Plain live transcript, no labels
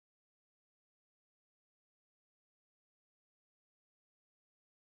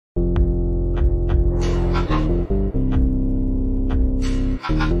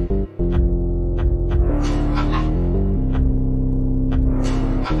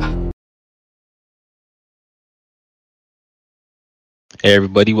Hey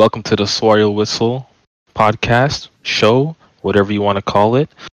everybody, welcome to the Swariel Whistle podcast show, whatever you want to call it.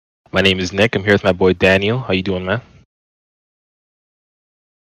 My name is Nick. I'm here with my boy Daniel. How you doing, man?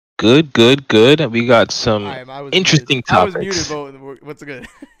 Good, good, good. We got some I was muted. interesting I was muted, topics. but what's good?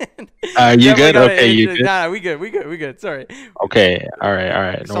 Are You you definitely good? got Okay, to. you good? Nah, we good. Sorry. Okay, all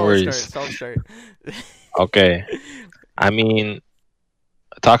right. No Solid start. worries. Solid start. Okay. I mean,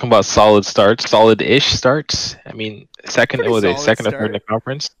 talking about solid starts, solid-ish starts. I mean, second. Pretty What are they? solid Second or third in the start.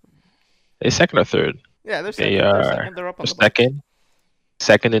 conference? They second or third? Yeah, they're They second. They're are second. They're up on the Bucks. second.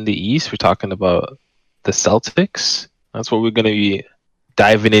 Second in the East. We're talking about the Celtics. That's what we're gonna be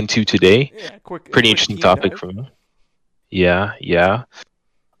diving into today. Yeah, quick, a Pretty quick interesting team topic dive. for me. Yeah, yeah.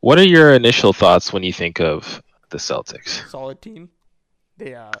 What are your initial thoughts when you think of the Celtics? Solid team.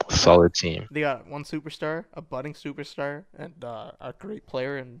 They got Solid team. they got one superstar, a budding superstar, and a great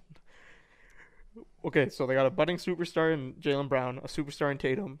player. And okay, so they got a budding superstar in Jalen Brown, a superstar in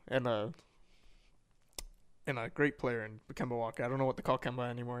Tatum, and a great player in Kemba Walker. I don't know what to call Kemba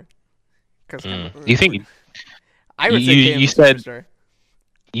anymore because Kemba. You think I you would say you, you Tatum's a said superstar.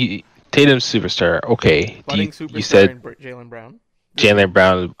 you Tatum's superstar? Okay. Do you Budding you superstar said in Jalen Brown this year. Jalen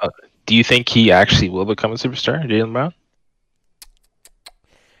Brown? Do you think he actually will become a superstar, Jalen Brown?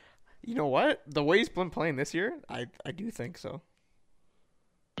 You know what? The way he's been playing this year, I do think so.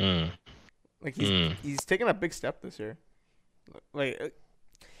 Mm, Like mm. he's taken a big step this year. Like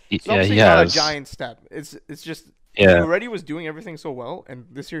it's Yeah, he obviously not a has. giant step. It's just he Yeah. already was doing everything so well, and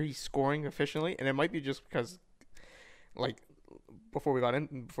this year he's scoring efficiently, and it might be just because like before we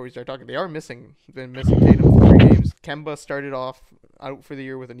start talking, they are missing been missing Tatum for 3 games. Kemba started off out for the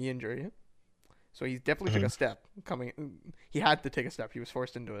year with a knee injury, so he definitely took Hmm. a step. He had to take a step. He was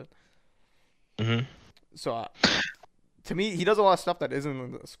forced into it. Hmm. So to me, he does a lot of stuff that isn't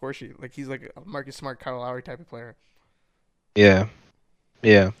in the score sheet. Like he's like a Marcus Smart, Kyle Lowry type of player. Yeah.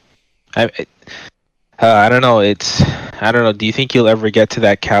 Yeah. I don't know. I don't know. Do you think you'll ever get to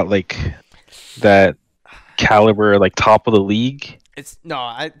that caliber, like top of the league? It's no,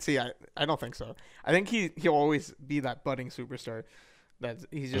 I see. I don't think so. I think he'll always be that budding superstar. That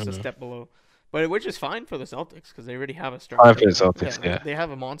he's just a Mm-hmm. step below. But which is fine for the Celtics because they already have a star. Fine for the Yeah, Celtics, like yeah. they have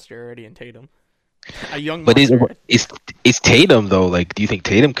a monster already in Tatum, a young But monster. is Tatum though? Like, do you think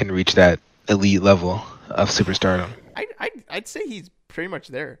Tatum can reach that elite level of superstardom? I'd say he's pretty much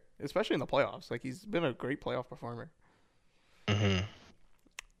there, especially in the playoffs. Like he's been a great playoff performer, Mm-hmm.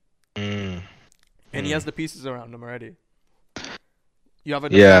 Mm. and he has Mm. the pieces around him already. You have a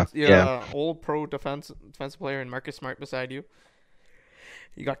Yeah, defense, you yeah. have an old pro defensive player in Marcus Smart beside you.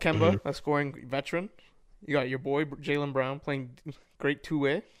 You got Hmm. Kemba, a scoring veteran. You got your boy Jalen Brown playing great 2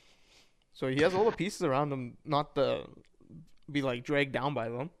 way. So he has all the pieces around him, not to be like dragged down by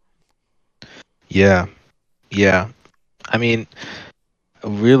them. Yeah, yeah. I mean,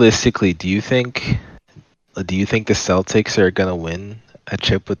 realistically, do you think the Celtics are gonna win a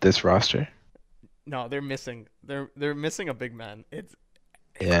chip with this roster? No, they're missing. They're missing a big man. It's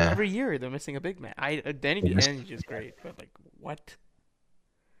Yeah. every year they're missing a big man. Danny They miss- Ainge is great, but like what?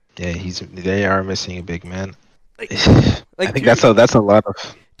 Yeah, they are missing a big man. Like I like think that's a lot of.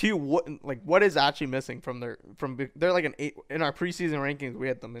 to you what is actually missing from they're like an A in our preseason rankings we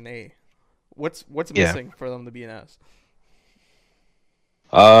had them in A. What's Yeah. missing for them to be an S?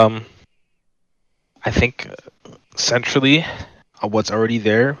 Um, I think centrally, what's already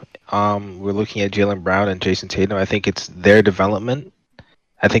there. We're looking at Jalen Brown and Jason Tatum. I think it's their development.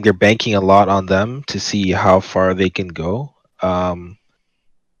 I think they're banking a lot on them to see how far they can go.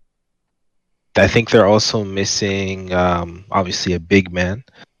 I think they're also missing, obviously, a big man.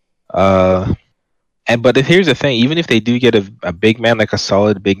 Uh, but here's the thing: even if they do get a big man, like a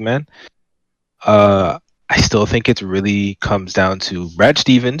solid big man, I still think it really comes down to Brad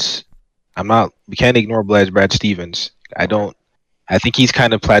Stevens. We can't ignore Brad Stevens. I Okay. don't. I think he's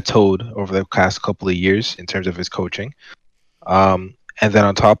kind of plateaued over the past couple of years in terms of his coaching. And then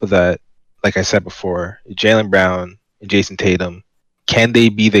on top of that, like I said before, Jalen Brown and Jason Tatum, can they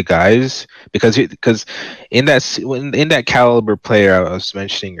be the guys? Because in that caliber player I was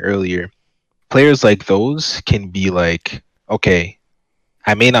mentioning earlier, players like those can be like, okay,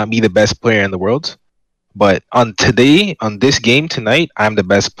 I may not be the best player in the world, but on this game tonight, I'm the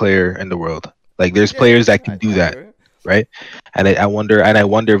best player in the world. Like there's Yeah, players that I, can do I that, feel it. right? And I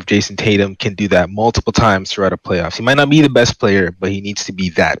wonder if Jason Tatum can do that multiple times throughout a playoffs. He might not be the best player, but he needs to be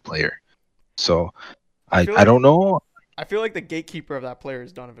that player. So I I feel I like don't know. I feel like the gatekeeper of that player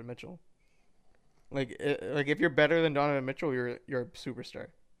is Donovan Mitchell. Like if you're better than Donovan Mitchell, you're a superstar.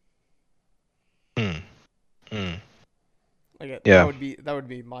 Mm, mm, Like that yeah. would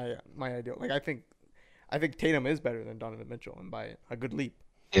be my ideal. Like I think I think Tatum is better than Donovan Mitchell, and by a good leap.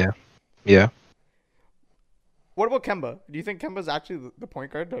 Yeah, yeah. What about Kemba? Do you think Kemba's actually the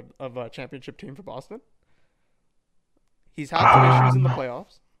point guard of a championship team for Boston? He's had some issues in the Um,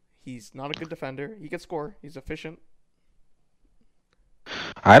 playoffs. He's not a good defender. He can score. He's efficient.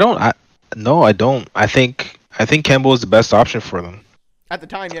 I don't. No, I don't. I think Kemba is the best option for them. At the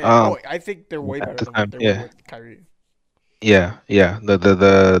time, yeah. Um, Oh, I think they're way at better the than what time, they were yeah, with Kyrie. yeah.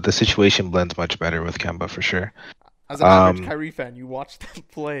 The situation blends much better with Kemba for sure. As an average Um, Kyrie fan, you watch them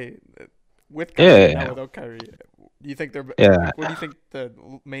play with Kyrie and now yeah, without Kyrie. Do you think they're yeah. like? What do you think the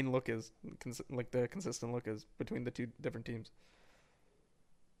main look is? Like the consistent look is between the two different teams.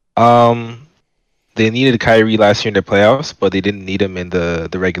 Um, they needed Kyrie last year in the playoffs, but they didn't need him in the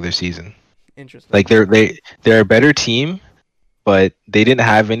regular season. Interesting. Like they're a better team, but they didn't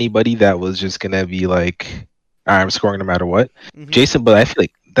have anybody that was just gonna be like, "All right, I'm scoring no matter what." Hmm. But I feel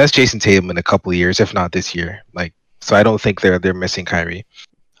like that's Jason Tatum in a couple of years, if not this year. Like, so I don't think they're missing Kyrie.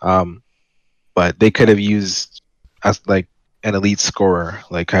 Um, but they could have used as like an elite scorer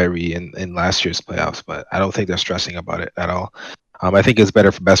like Kyrie in last year's playoffs. But I don't think they're stressing about it at all. I think it's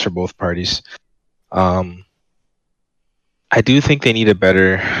best for both parties. Um, I do think they need a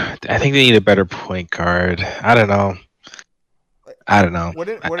better. I think they need a better point guard. I don't know. I don't know.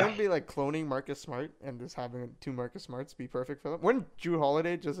 Wouldn't it be like cloning Marcus Smart and just having two Marcus Smarts be perfect for them? Wouldn't Drew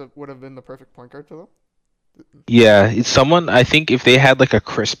Holiday just would have been the perfect point guard for them? Yeah, it's someone. I think if they had like a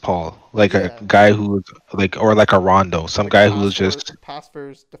Chris Paul, like a Yeah, guy who was like, or like a Rondo, some like a guy who was just, pass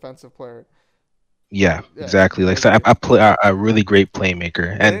first defensive player. yeah, Yeah, exactly. Like I so agree. a really great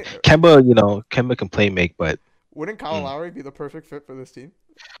playmaker. And Wouldn't Kemba, Kemba can play make, but wouldn't Kyle mm, Lowry be the perfect fit for this team?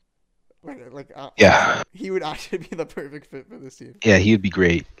 Honestly, yeah, he would actually be the perfect fit for this team. yeah, he'd be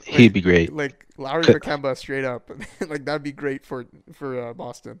great. He'd Like be great. like Lowry C- for Kemba straight up. Like that'd be great for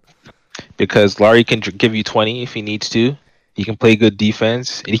Boston. Because Laurie can give you 20 if he needs to. He can play good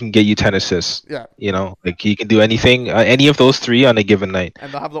defense, and he can get you 10 assists. Yeah, Like he can do anything, any of those three on a given night.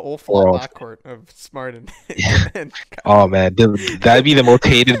 and they'll have the old Or flop else, backcourt of Smart and yeah. and Oh Kyrie. man, that'd be the most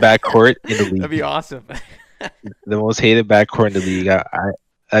hated backcourt in the That'd be league. awesome. The most hated backcourt in the league.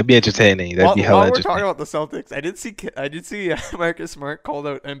 That'd be entertaining. That'd be hella While we're talking entertaining. about the Celtics, I did see Marcus Smart called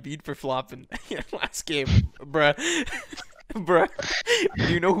out Embiid for flopping last game, bruh. Bruh,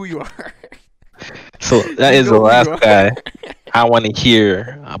 do you know who you are? So Do that you is the know who you last are? guy I want to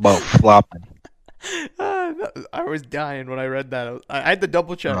hear about flopping. I was dying when I read that. I had to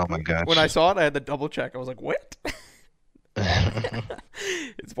double check. Oh my When I gosh. saw it, I had to double check. I was like, "What?"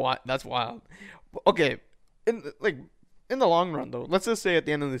 It's wild. That's wild. Okay, in the long run though, let's just say at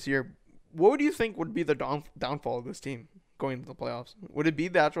the end of this year, what would you think would be the downfall of this team going into the playoffs? Would it be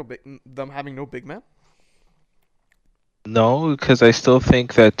the actual them having no big man? No, because I still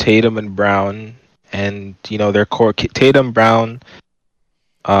think that Tatum and Brown and their core Tatum, Brown,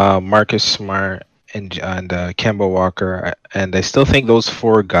 Marcus Smart, and Kemba Walker, and I still think those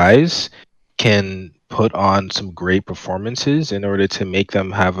four guys can put on some great performances in order to make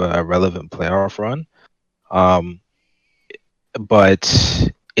them have a relevant playoff run. Um, but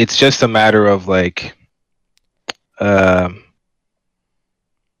it's just a matter of like, um,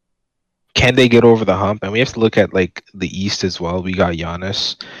 can they get over the hump? And we have to look at like the East as well. We got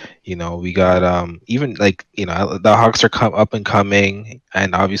Giannis, we got even like the Hawks are up and coming,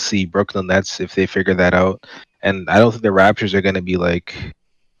 and obviously Brooklyn Nets if they figure that out. And I don't think the Raptors are going to be like,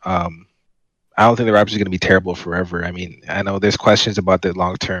 I don't think the Raptors are going to be terrible forever. I mean, I know there's questions about the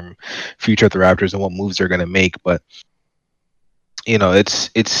long term future of the Raptors and what moves they're going to make, but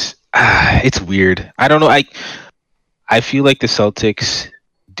it's weird. I don't know. I feel like the Celtics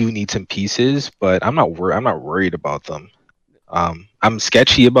do need some pieces, but I'm not worried about them. I'm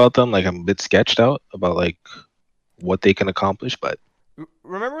sketchy about them. Like I'm a bit sketched out about like what they can accomplish, but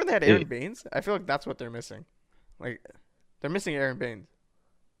Remember when they had Aaron it, Baines? I feel like that's what they're missing. Like they're missing Aaron Baines.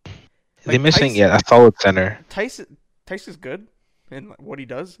 they're Like missing a solid center. Tice is good in what he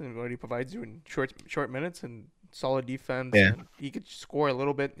does and what he provides you in short minutes and solid defense, Yeah. and he could score a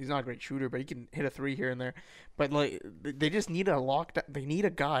little bit. He's not a great shooter, but he can hit a three here and there. But like they just need a lock. They need a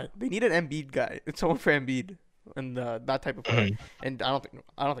guy. They need an Embiid guy. It's someone for Embiid and that type of player. Mhm. And I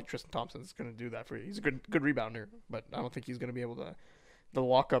don't think Tristan Thompson is gonna do that for you. He's a good rebounder, but I don't think he's gonna be able to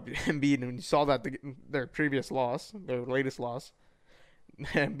lock up Embiid. And when you saw that their previous loss, their latest loss,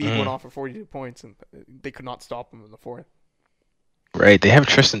 Embiid went Mhm. off for 42 points, and they could not stop him in the fourth. Right. They have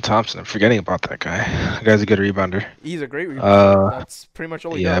Tristan Thompson. I'm forgetting about that guy. That guy's a good rebounder. He's a great rebounder. Uh, That's pretty much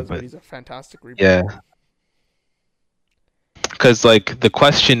all he yeah, does, but but he's a fantastic rebounder. yeah, because like the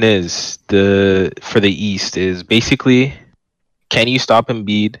question is the for the East is basically can you stop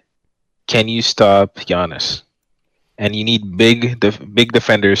Embiid can you stop Giannis? And you need big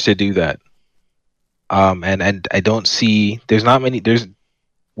defenders to do that. And I don't see there's not many there's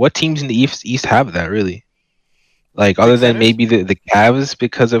what teams in the East have that really? Like Big other than centers. maybe the Cavs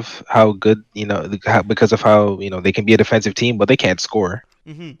because of how good because of how they can be a defensive team, but they can't score.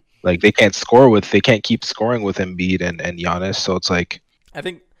 Hmm. Like they can't keep scoring with Embiid and Giannis. So it's like I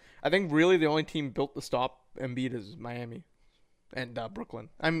think I think really the only team built to stop Embiid is Miami and Brooklyn.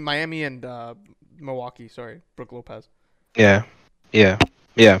 I'm Miami and Milwaukee. Sorry, Brook Lopez. yeah, yeah,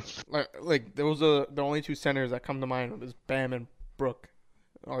 yeah. Like those are the only two centers that come to mind is Bam and Brook,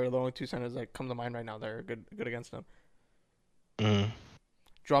 are the only two centers that come to mind right now that are good against them. Mm,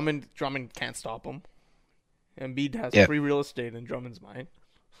 Drummond can't stop him. Embiid has yeah. free real estate in Drummond's mind.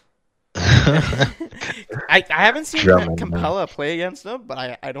 I haven't seen Drummond, man. Capella play against him,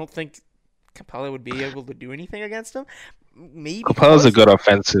 but I don't think Capella would be able to do anything against him. Maybe Capella's a Post. good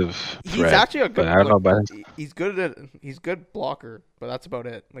offensive He's threat, actually a but good I don't know like about he's good blocker, but that's about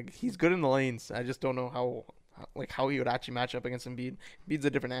it. Like he's good in the lanes. I just don't know how he would actually match up against Embiid. Embiid's a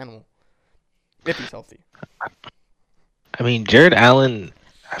different animal if he's healthy. I mean, Jared Allen,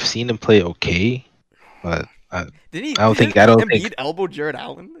 I've seen him play okay, but Didn't I don't think, Embiid elbow Jared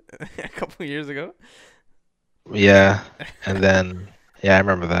Allen a couple of years ago? yeah. And then, yeah, I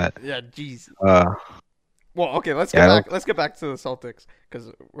remember that. Yeah, jeez. Uh, Well, okay, let's get yeah, I don't, back. Let's get back to the Celtics because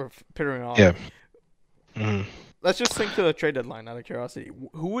we're pittering off. yeah. Mhm. Let's just think to the trade deadline out of curiosity.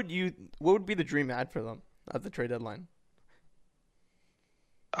 Who would you? What would be the dream ad for them at the trade deadline?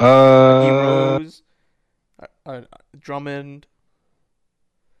 D Uh, Rose, Drummond.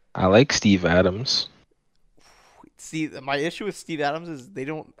 I like Steve Adams. See, my issue with Steve Adams is they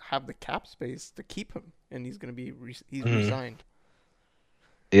don't have the cap space to keep him, and he's Mhm. resigned.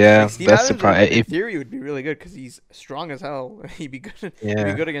 Like Yeah, Steve that's the Adams problem. in If theory would be really good because he's strong as hell. He'd be good. He'd be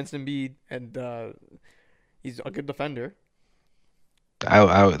yeah, good against Embiid, and he's a good defender.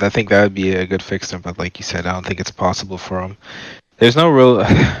 I think that would be a good fixer, but like you said, I don't think it's possible for him. There's no real,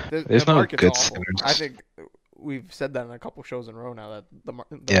 The there's no market's good awful. I centers. think we've said that in a couple shows in a row now that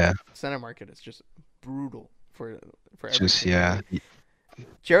the Yeah, center market is just brutal for every just team. yeah, Like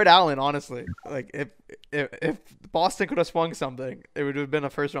Jared Allen, honestly, like if Boston could have swung something, it would have been a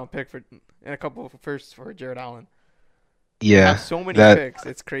first round pick for and a couple of firsts for Jared Allen. They have yeah. so many That picks,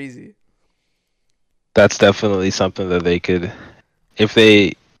 it's crazy. that's definitely something that they could, if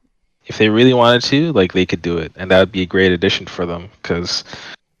they if they really wanted to, like they could do it, and that would be a great addition for them. Because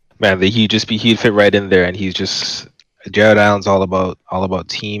man, he'd fit right in there, and he's just Jared Allen's all about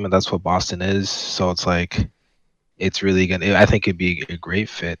team, and that's what Boston is. So it's like it's really gonna. I think it'd be a great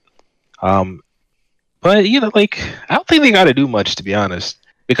fit. Um, but like I don't think they got to do much to be honest,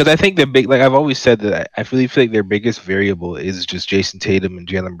 because I think the big like I've always said that I really feel like their biggest variable is just Jason Tatum and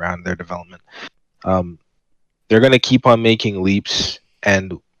Jalen Brown, their development. Um, they're gonna keep on making leaps,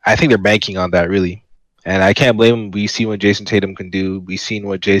 and I think they're banking on that really. And I can't blame them. We see what Jason Tatum can do. We've seen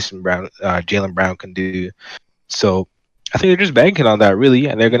what Jalen Brown can do. So I think they're just banking on that really,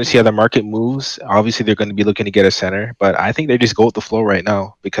 and they're going to see how the market moves. Obviously, they're going to be looking to get a center, but I think they just go with the flow right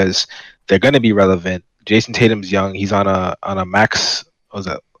now because they're going to be relevant. Jason Tatum's young. He's on a max what was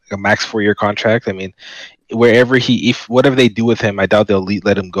that like a max 4 year contract. I mean, wherever if whatever they do with him, I doubt they'll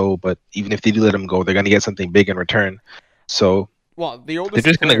let him go. But even if they do let him go, they're going to get something big in return. So Well, they're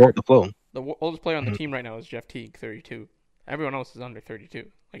just going to go with the flow. the oldest player on the Mhm. team right now is Jeff Teague, 32. Everyone else is under 32.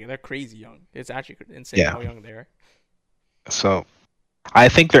 Like they're crazy young. It's actually insane Yeah. how young they are. So I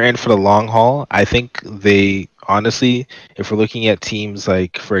think they're in for the long haul. I think they honestly, if we're looking at teams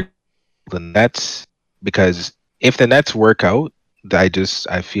like for the Nets, because if the Nets work out,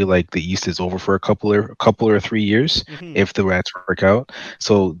 I feel like the East is over for a couple or 3 years Hmm. if the Nets work out.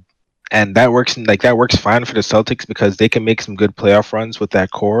 So and that works fine for the Celtics because they can make some good playoff runs with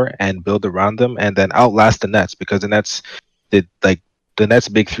that core and build around them and then outlast the Nets because the Nets did like the Nets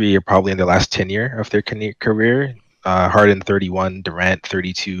big three are probably in the last 10 year of their career. Harden 31, Durant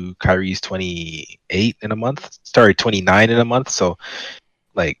 32, Kyrie's 28 in a month. Sorry, 29 in a month. So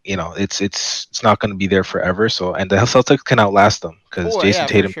like it's not going to be there forever. So and the Celtics can outlast them because Oh Jason yeah,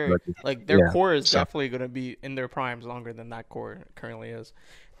 for Tatum. sure. Like their Yeah. core is So definitely gonna be in their primes longer than that core currently is.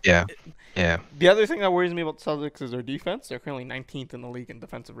 yeah, yeah. The other thing that worries me about the Celtics is their defense. They're currently 19th in the league in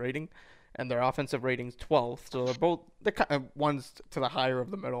defensive rating, and their offensive rating's 12th. So they're kind of one's to the higher of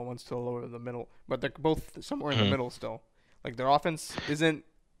the middle, one's to the lower of the middle, but they're both somewhere in the Mhm. middle still. Like their offense isn't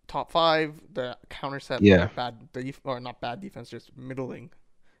top five. The counter set Yeah. or not bad defense, just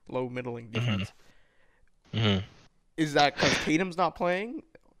low middling Hmm. defense. Hmm. Is that because Tatum's not playing?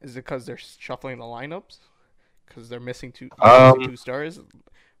 Is it because they're shuffling the lineups? Because they're missing two Um, two stars.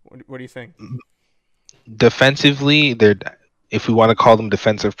 What do you think? Defensively, they're, if we want to call them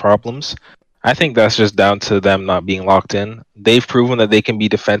defensive problems, I think that's just down to them not being locked in. They've proven that they can be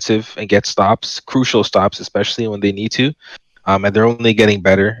defensive and get stops, crucial stops, especially when they need to. And they're only getting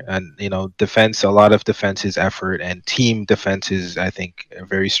better. And defense, a lot of defense is effort, and team defense is, I think, a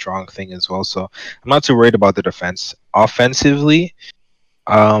very strong thing as well. So I'm not too worried about the defense. Offensively,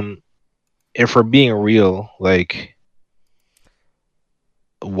 if we're being real, like,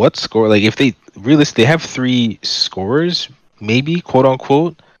 what score? Like, if they they have three scorers, maybe, quote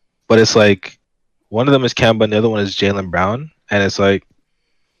unquote, but it's like one of them is Kemba and the other one is Jaylen Brown, and it's like,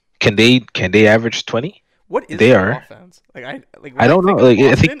 can they average 20? What is They their are. offense? Like when I I don't know. think of Like,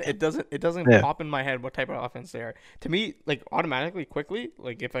 I Boston, think, it doesn't yeah, pop in my head what type of offense they are. To me, like automatically, quickly,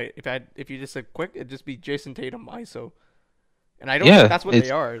 like if you just said quick, it'd just be Jason Tatum ISO, and I don't think yeah. that's what they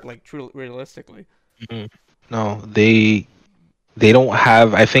It's are. Like true, realistically. mhm. No, they don't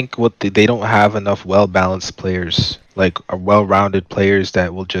have. I think they don't have enough well balanced players, like well rounded players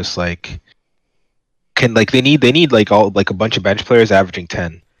that will just like can like they need like all like a bunch of bench players averaging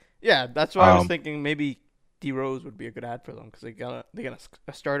 10. Yeah, that's why I was Um, thinking maybe D Rose would be a good ad for them because they got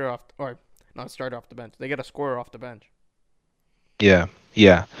a starter off or not a starter off the bench. They got a scorer off the bench. yeah,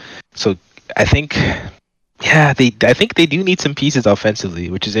 yeah. So I think, yeah, I think they do need some pieces offensively,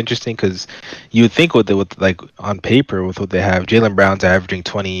 which is interesting because you would think with like on paper with what they have, Jaylen Brown's averaging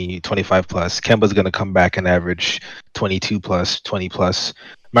 20, 25 plus. Kemba's gonna come back and average 22 plus, 20 plus.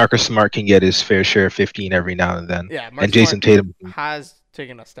 Marcus Smart can get his fair share of 15 every now and then, Yeah, and Marcus Smart Jason Tatum, has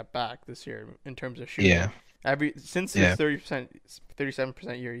taken a step back this year in terms of shooting. yeah, Since his yeah,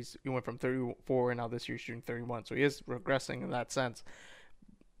 37% year, he went from 34, and now this year he's shooting 31. So he is regressing in that sense.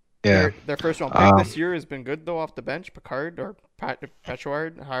 yeah. Their first round pick Um, this year has been good though off the bench. Picard or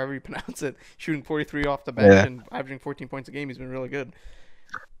Pechard, however you pronounce it, shooting 43 off the bench yeah, and averaging 14 points a game. He's been really good.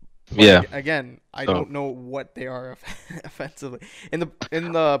 But yeah. again, I So don't know what they are offensively. In the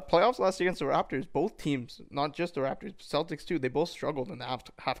playoffs last year against the Raptors, both teams, not just the Raptors, Celtics too, they both struggled in the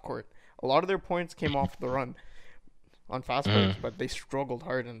half court. A lot of their points came off the run on fast breaks, mhm. but they struggled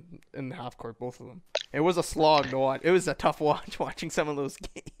hard in the half court, both of them. It was a slog to watch. It was a tough watch watching some of those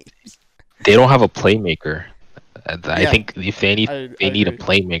games. They don't have a playmaker. I Yeah, think if they need I they need a agree.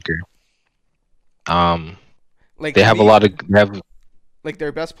 playmaker. Um, Like they to have a me, lot of they have like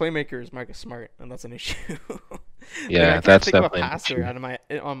their best playmaker is Marcus Smart, and that's an issue. Like I yeah, can't that's think of a definitely an passer issue. out of my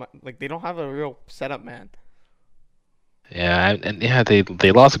like they don't have a real setup man. Yeah, and yeah,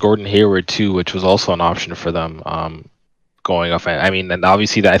 they lost Gordon Hayward too, which was also an option for them. Going off, I mean, and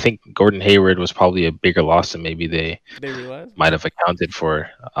obviously that I think Gordon Hayward was probably a bigger loss than maybe they They realize. might have accounted for.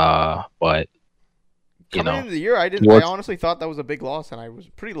 But you Coming know, into the year, he I was honestly thought that was a big loss, and I was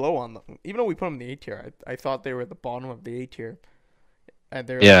pretty low on them. Even though we put them in the A tier, I thought they were at the bottom of the A tier, and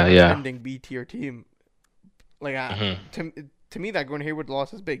they're like a yeah, yeah. pretending B tier team. Like Hmm. to me, that Gordon Hayward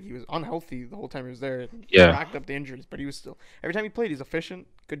loss is big. He was unhealthy the whole time he was there. And Yeah. racked up the injuries, but he was still every time he played, he's efficient,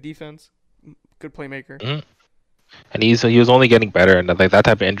 good defense, good playmaker. Hmm. And he was only getting better, and like that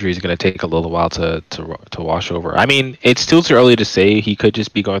type of injury is going to take a little while to wash over. I mean, it's still too early to say. He could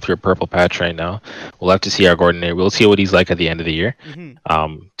just be going through a purple patch right now. We'll have to see how Gordon. We'll see what he's like at the end of the year. Hmm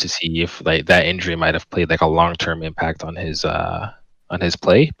To see if like that injury might have played like a long term impact on his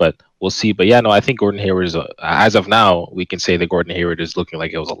play. But we'll see. But yeah, no, I think Gordon Hayward is as of now we can say that Gordon Hayward is looking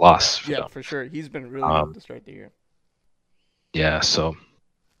like it was a loss for Yeah, them. for sure. He's been really good Um, to start the year. yeah, so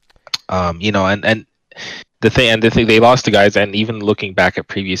and the thing they lost the guys, and even looking back at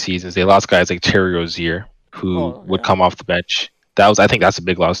previous seasons, they lost guys like Terry Rozier who Oh would yeah, come off the bench. I think that's a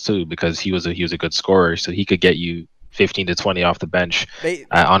big loss too because he was a good scorer, so he could get you 15 to 20 off the bench they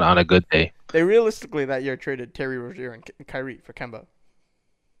on a good day. they realistically that year traded Terry Rozier and Kyrie for Kemba.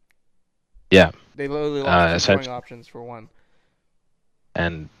 Yeah, They literally lost two scoring essentially, options for one.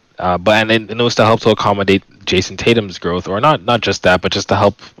 and it was to help to accommodate Jason Tatum's growth, or not just that, but just to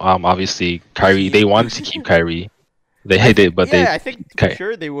help obviously The Kyrie. They team. wanted to keep Kyrie. They did, but I think for Ky-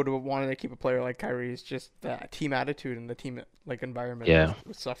 sure they would have wanted to keep a player like Kyrie. It's just the team attitude and the team like environment yeah.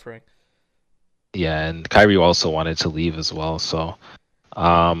 was suffering. Yeah, and Kyrie also wanted to leave as well. So,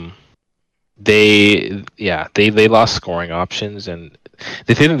 um, they lost scoring options, and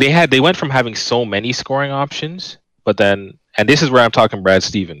they went from having so many scoring options, but then, and this is where I'm talking Brad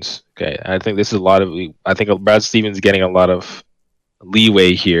Stevens. Okay, I think this is a lot of I think Brad Stevens getting a lot of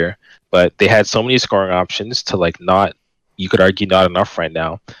leeway here, but they had so many scoring options to like not, you could argue not enough right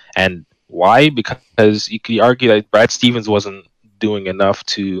now, and why? Because you could argue that Brad Stevens wasn't doing enough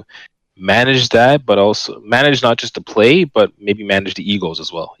to manage that, but also manage not just the play, but maybe manage the egos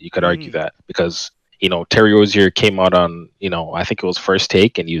as well. You could argue Hmm that because Terry Rozier came out on, I think it was First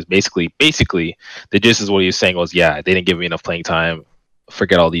Take, and he was basically, the gist is what he was saying was, yeah, they didn't give me enough playing time.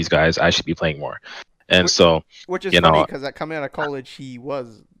 Forget all these guys. I should be playing more. And Which, so, which is you funny know, because at coming out of college, he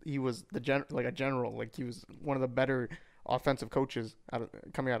was like a general, like he was one of the better offensive coaches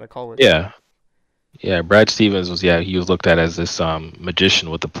coming out of college. yeah, yeah. Brad Stevens was, yeah, he was looked at as this magician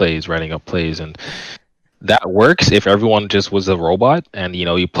with the plays, writing up plays, and that works if everyone just was a robot and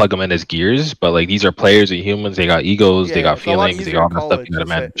you plug them in as gears. But like these are players, and humans. They got egos, they Yeah, got it's a lot feelings, they got easier in all that stuff college you got to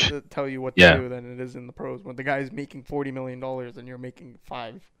manage. to tell you what to Yeah, do than it is in the pros. When the guy's making $40 million and you're making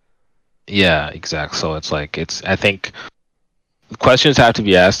five. yeah, exactly. So it's like I think questions have to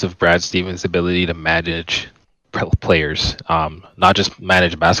be asked of Brad Stevens' ability to manage players, not just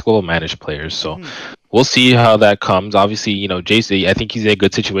manage basketball, manage players. So Hmm. we'll see how that comes. Obviously, Jason. I think he's in a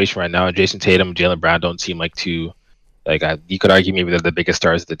good situation right now. Jason Tatum, Jalen Brown don't seem like too like you could argue maybe they're the biggest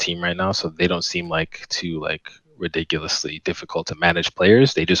stars of the team right now, so they don't seem like too like ridiculously difficult to manage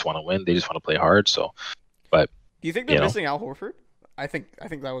players. They just want to win. They just want to play hard. So, but Do you think they're you know, missing Al Horford? I think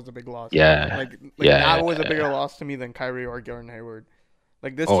that was a big loss. yeah, Like that was a yeah. bigger loss to me than Kyrie or Gordon Hayward.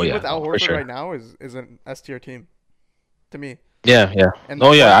 Like this Oh team yeah, with Al no, for Horford right sure. now is an S tier team to me. Yeah, yeah. And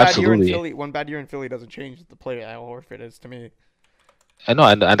No, yeah, one bad year in absolutely. Philly, doesn't change the player Al Horford is to me. I know,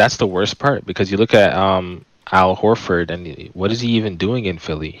 and that's the worst part because you look at Al Horford and what is he even doing in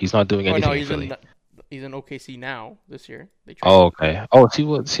Philly? He's not doing Oh no, anything in Philly. he's in OKC now this year. They Oh, traded okay. Oh,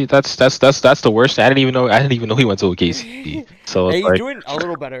 see, that's the worst. I didn't even know he went to OKC. him. So it's Hey, he's like, doing a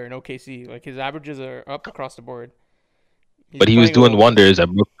little better in OKC. Like his averages are up across the board. He's but he was playing a doing little better. wonders at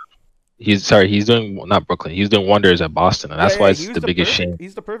he's doing not Brooklyn. He's doing wonders at Boston, and Yeah, that's why yeah, it's the biggest shame.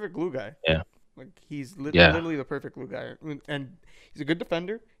 he's the perfect glue guy. Yeah, Like he's yeah. literally the perfect glue guy, and he's a good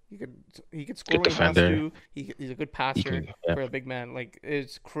defender. He could he could score Good when he has defender. to. He's a good He passer can. Yeah. for a big man. Like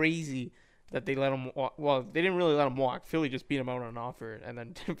it's crazy that they let him walk. Well, they didn't really let him walk. Philly just beat him out on an offer, and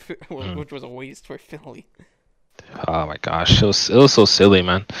then Mm. which was a waste for Philly. Oh my gosh, it was so silly,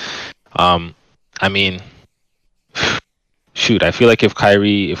 man. Um, I mean, shoot, I feel like if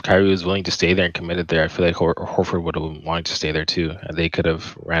Kyrie was willing to stay there and committed there, I feel like Horford would have wanted to stay there too, and they could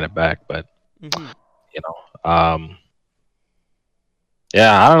have ran it back. But Hmm. you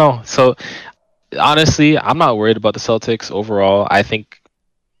yeah, I don't know. So honestly, I'm not worried about the Celtics overall. I think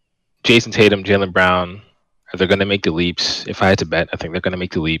Jason Tatum, Jalen Brown, they're going to make the leaps. If I had to bet, I think they're going to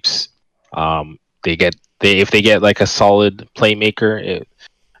make the leaps. If they get like a solid playmaker,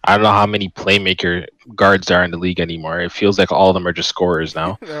 I don't know how many playmaker guards there are in the league anymore. It feels like all of them are just scorers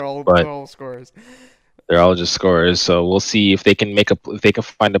now, They're but all scorers. they're all just scorers. So we'll see if they can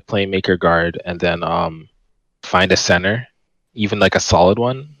find a playmaker guard and then find a center, even like a solid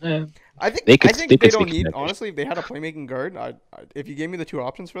one. I They think they could don't stick need contenders. honestly. If they had a playmaking guard, if you gave me the two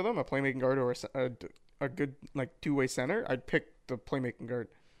options for them, a playmaking guard or a good like two-way center, I'd pick the playmaking guard.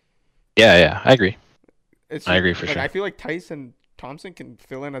 Yeah, yeah, I agree. It's I just agree for like I sure. feel like Tice and Thompson can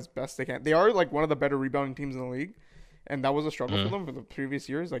fill in as best they can. They are like one of the better rebounding teams in the league, and that was a struggle for Mm, them for the previous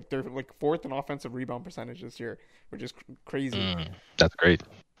years. Like they're like fourth in offensive rebound percentage this year, which is crazy. that's great.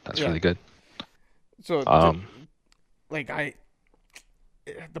 That's Yeah. really good. So Um, like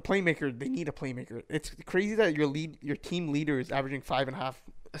the playmaker, they need a playmaker. It's crazy that your team leader is averaging 5.5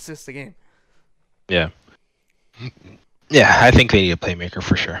 assists a game. yeah, yeah. I think they need a playmaker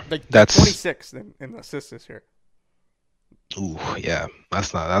for sure. Like That's 26th in assists this year. ooh, yeah.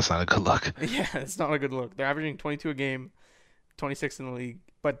 That's not a good look. Yeah, it's not a good look. They're averaging 22 a game, 26th in the league,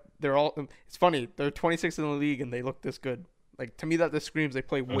 but they're all. It's funny. They're 26th in the league and they look this good. Like to me, that this screams they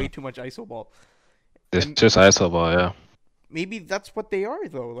play way Mm. too much iso ball. This And just ISO ball, yeah. maybe that's what they are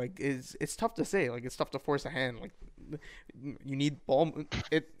though. Like it's tough to say. Like it's tough to force a hand. Like you need ball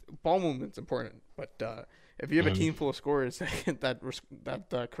movement's important, but if you have a Mhm. team full of scorers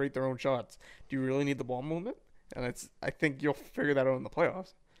that create their own shots, do you really need the ball movement? And I think you'll figure that out in the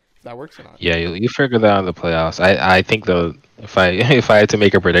playoffs if that works or not. Yeah, you figure that out in the playoffs. I think though, if I if I had to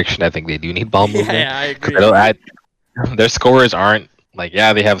make a prediction, I think they do need ball Yeah, movement yeah, I because agree. their scores aren't like,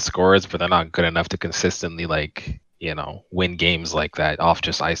 yeah, they have scores, but they're not good enough to consistently like win games like that off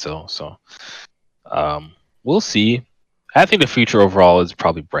just ISO. So we'll see. I think the future overall is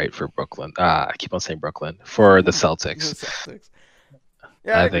probably bright for Brooklyn. I keep on saying Brooklyn for the The Celtics. Celtics.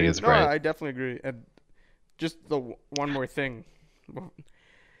 Yeah, I I think agree. it's No, bright. I definitely agree. And just one more thing,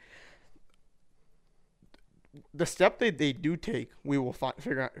 the step they do take, we will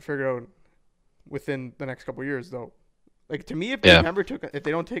figure out within the next couple of years, though. Like to me, Yeah, if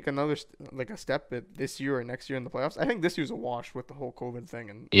they don't take another like a step this year or next year in the playoffs, I think this year's a wash with the whole COVID thing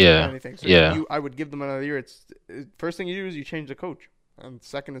and yeah, anything. So yeah. I would give them another year. First thing you do is you change the coach, and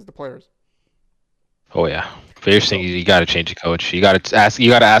second is the players. Oh yeah. First thing So you got to change the coach. You got to ask. You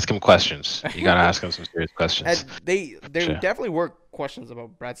got to ask him questions. You got to ask him some serious questions. and there Sure. definitely were questions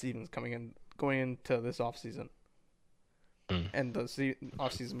about Brad Stevens going into this offseason Mm. and the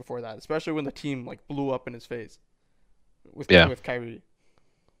offseason before that, especially when the team like blew up in his face Yeah. with Kyrie.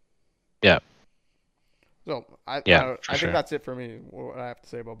 Yeah. So Yeah. For I think sure. that's it for me. What I have to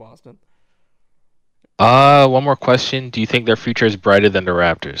say about Boston. One more question. Do you think their future is brighter than the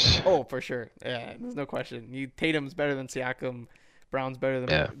Raptors? Oh, for sure. Yeah, there's no question. Tatum's better than Siakam. Brown's better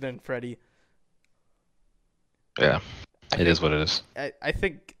Yeah. than Freddie. Yeah. I It is think what it is. I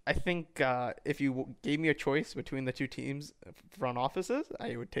think if you gave me a choice between the two teams front offices,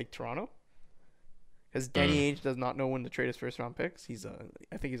 I would take Toronto because Danny Mm. Ainge does not know when to trade his first round picks.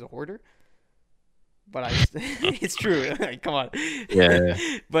 I think he's a hoarder. But it's true. Come on. Yeah.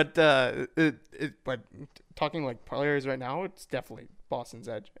 But talking like players right now, it's definitely Boston's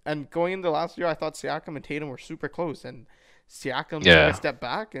edge. And going into last year, I thought Siakam and Tatum were super close, and Siakam took a Yeah. step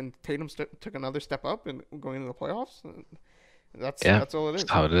back, and Tatum took another step up, and going into the playoffs. Yeah. That's all it That's is.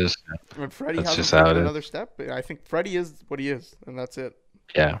 how it is. When Freddie That's hasn't just how taken it is. another step, I think Freddie is what he is, and that's it.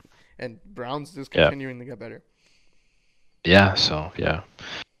 Yeah. And Brown's just Yeah. continuing to get better. Yeah. So yeah,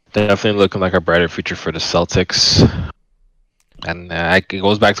 definitely looking like a brighter future for the Celtics. And it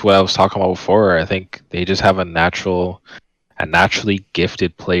goes back to what I was talking about before. I think they just have a naturally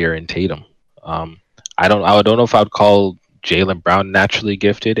gifted player in Tatum. Um, I don't know if I would call Jaylen Brown naturally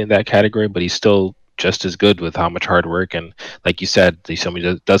gifted in that category, but he's still just as good with how much hard work and, like you said,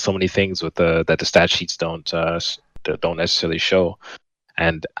 does so many things with that the stat sheets don't necessarily show.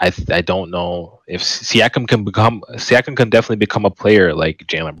 And I don't know if Siakam can definitely become a player like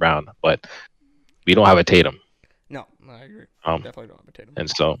Jaylen Brown, but we don't have a Tatum. No, I agree. Um, Definitely don't have a Tatum. and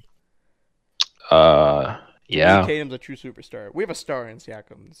so To me, yeah, Tatum's a true superstar. We have a star in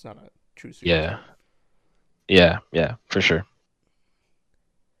Siakam. It's not a true superstar. yeah, yeah, for sure.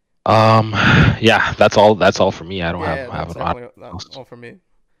 Yeah, that's all for me. I don't Yeah, have that's a lot definitely else. all for me.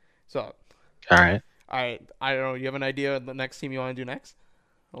 So, All right. I don't know. You have an idea of the next team you want to do next?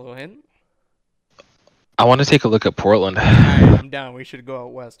 A little hint. I want to take a look at Portland. Alright, I'm down. We should go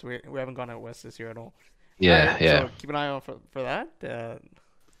out west. We haven't gone out west this year at all. Yeah, Alright, yeah, so keep an eye out for that.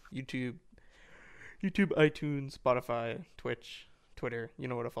 YouTube, iTunes, Spotify, Twitch, Twitter. You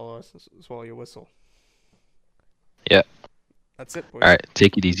know where to follow us. Swallow your whistle. yeah. That's it, boys. All right.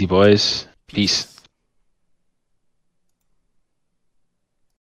 Take it easy, boys. Peace. Peace.